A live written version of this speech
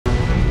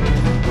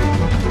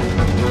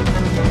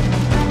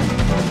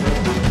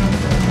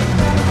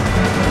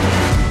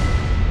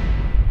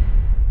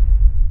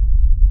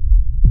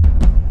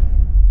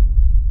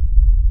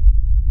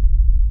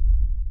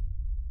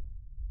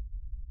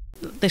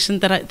listen,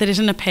 there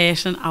isn't a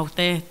person out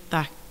there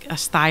that a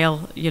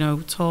style, you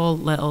know, tall,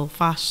 little,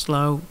 fast,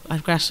 slow,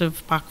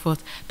 aggressive, back foot,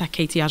 that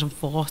Katie hasn't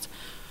fought.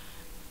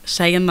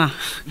 Saying that,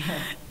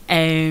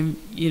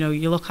 you know,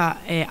 you look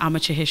at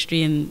amateur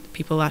history and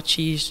people that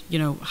she's, you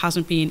know,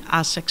 hasn't been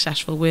as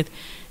successful with,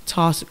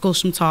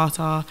 Gulsum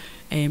Tartar,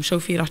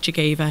 Sophia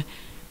Gallagher,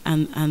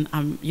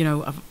 and you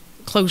know, I've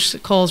close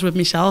calls with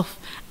myself,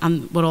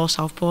 and we're all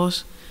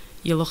southpaws.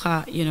 You look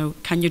at, you know,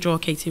 can you draw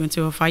Katie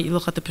into a fight? You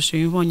look at the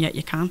Pursuit one, yet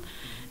you can.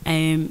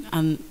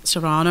 And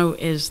Serrano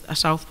is a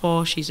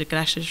southpaw. She's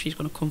aggressive. She's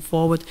going to come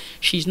forward.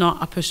 She's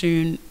not a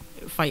Pursuit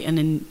fighting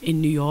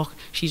in New York.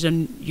 She's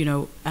you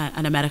know,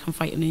 an American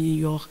fighting in New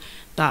York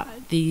that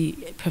they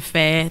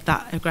prefer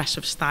that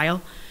aggressive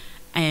style.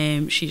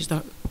 She's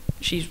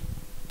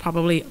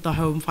probably the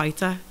home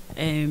fighter.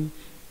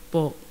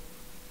 But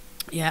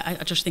yeah,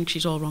 I just think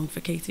she's all wrong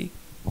for Katie.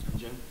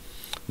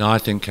 No, I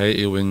think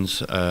Katie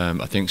wins.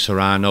 I think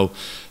Serrano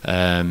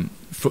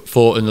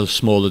fought in the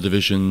smaller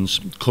divisions,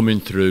 coming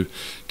through.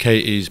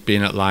 Katie's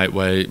been at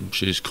lightweight.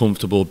 She's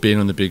comfortable being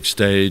on the big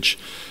stage,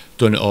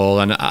 done it all.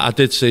 And I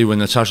did see when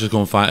Natasha's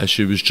going to fight her,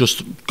 she was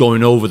just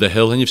going over the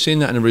hill. And you've seen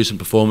that in a recent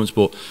performance,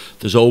 but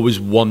there's always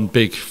one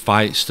big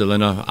fight still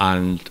in her.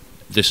 And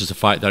this is the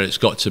fight that it's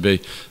got to be.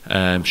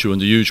 She was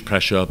under huge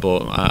pressure,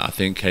 but I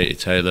think Katie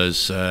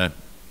Taylor's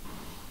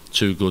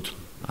too good.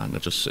 And I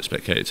just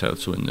expect Katie Taylor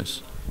to win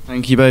this.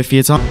 Thank you both for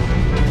your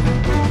time.